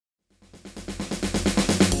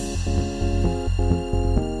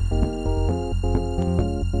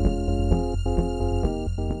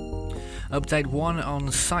Update 1 on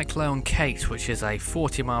Cyclone Kate, which is a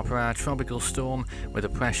 40-mile-per-hour tropical storm with a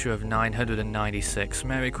pressure of 996.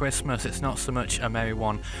 Merry Christmas. It's not so much a merry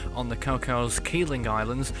one on the Cocos Keeling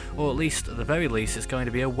Islands, or at least, at the very least, it's going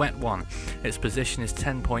to be a wet one. Its position is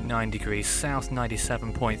 10.9 degrees south,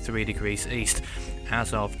 97.3 degrees east.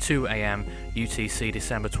 As of 2 AM UTC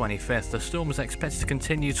December 25th, the storm is expected to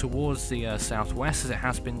continue towards the southwest as it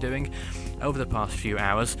has been doing over the past few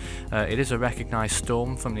hours. It is a recognised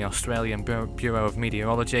storm from the Australian Bureau of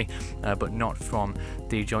Meteorology, but not from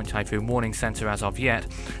the Joint Typhoon Warning Centre as of yet.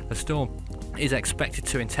 The storm is expected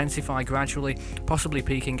to intensify gradually, possibly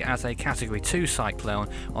peaking as a Category 2 cyclone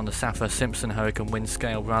on the Saffir-Simpson hurricane wind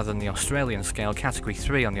scale rather than the Australian scale, Category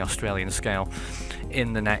 3 on the Australian scale,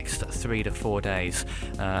 in the next 3 to 4 days.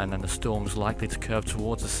 And then the storm's likely to curve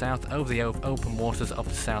towards the south over the open waters of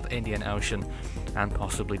the South Indian Ocean and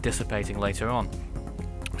possibly dissipating later on.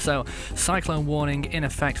 So, cyclone warning in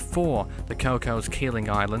effect for the Cocos Keeling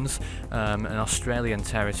Islands, an Australian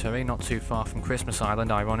territory, not too far from Christmas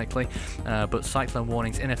Island, ironically, but cyclone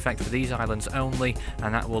warnings in effect for these islands only,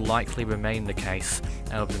 and that will likely remain the case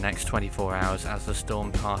over the next 24 hours as the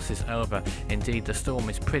storm passes over. Indeed, the storm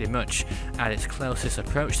is pretty much at its closest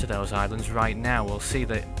approach to those islands right now. We'll see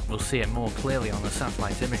it more clearly on the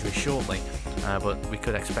satellite imagery shortly, but we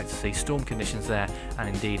could expect to see storm conditions there, and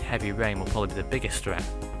indeed heavy rain will probably be the biggest threat.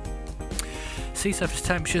 Sea surface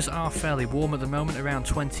temperatures are fairly warm at the moment, around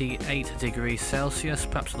 28 degrees Celsius,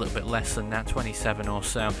 perhaps a little bit less than that, 27 or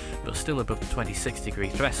so, but still above the 26-degree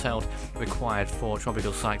threshold required for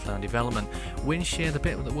tropical cyclone development. Wind shear, the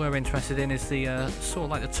bit that we're interested in, is the sort of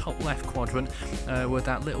like the top left quadrant, where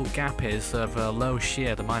that little gap is of low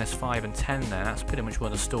shear, the -5 and 10 there. That's pretty much where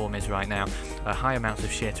the storm is right now. High amounts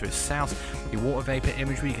of shear to its south. Your water vapor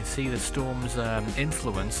imagery, you can see the storm's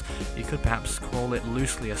influence. You could perhaps call it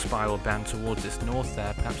loosely a spiral band towards its north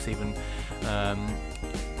there, perhaps even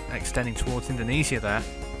extending towards Indonesia there.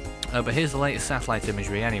 But here's the latest satellite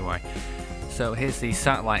imagery anyway. So here's the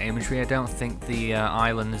satellite imagery. I don't think the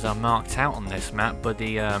islands are marked out on this map, but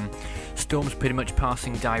the storm's pretty much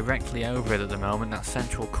passing directly over it at the moment. That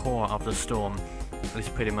central core of the storm is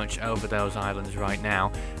pretty much over those islands right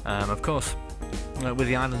now. Of course, with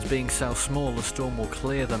the islands being so small, the storm will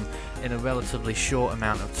clear them in a relatively short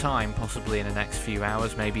amount of time, possibly in the next few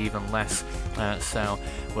hours, maybe even less. So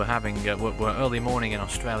we're having we're early morning in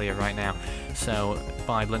Australia right now, so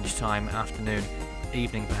by lunchtime, afternoon,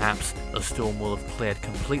 evening perhaps, the storm will have cleared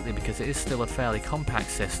completely, because it is still a fairly compact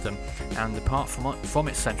system, and apart from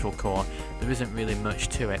its central core, there isn't really much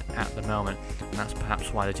to it at the moment, and that's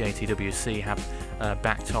perhaps why the JTWC have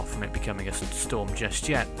backed off from it becoming a storm just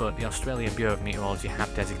yet, but the Australian Bureau of Meteorology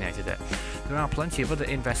have designated it. There are plenty of other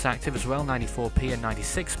INVEST active as well, 94p and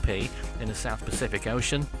 96p in the South Pacific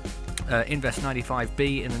Ocean. Invest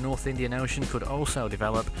 95b in the North Indian Ocean could also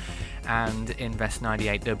develop, and Invest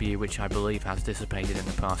 98w, which I believe has dissipated in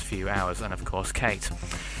the past few hours, and of course Kate.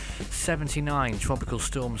 79 tropical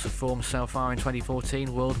storms have formed so far in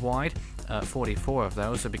 2014 worldwide. 44 of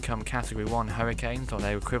those have become Category 1 hurricanes or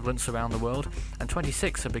their equivalents around the world, and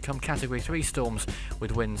 26 have become Category 3 storms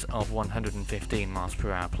with winds of 115 miles per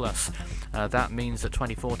hour plus. That means that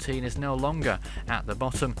 2014 is no longer at the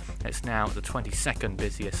bottom. It's now the 22nd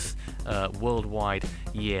busiest worldwide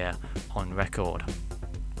year on record.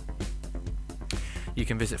 You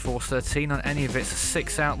can visit Force 13 on any of its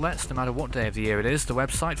 6 outlets, no matter what day of the year it is. The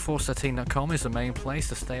website, force13.com, is the main place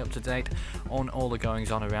to stay up to date on all the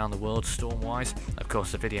goings-on around the world, storm-wise. Of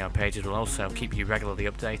course, the video pages will also keep you regularly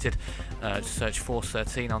updated. Search Force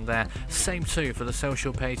 13 on there. Same too for the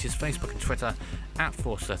social pages, Facebook and Twitter, at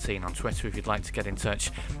Force 13 on Twitter if you'd like to get in touch.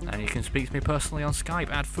 And you can speak to me personally on Skype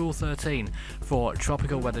at Fool13 for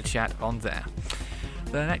tropical weather chat on there.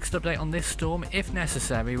 The next update on this storm, if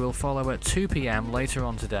necessary, will follow at 2 PM later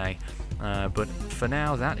on today. But for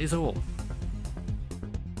now, that is all.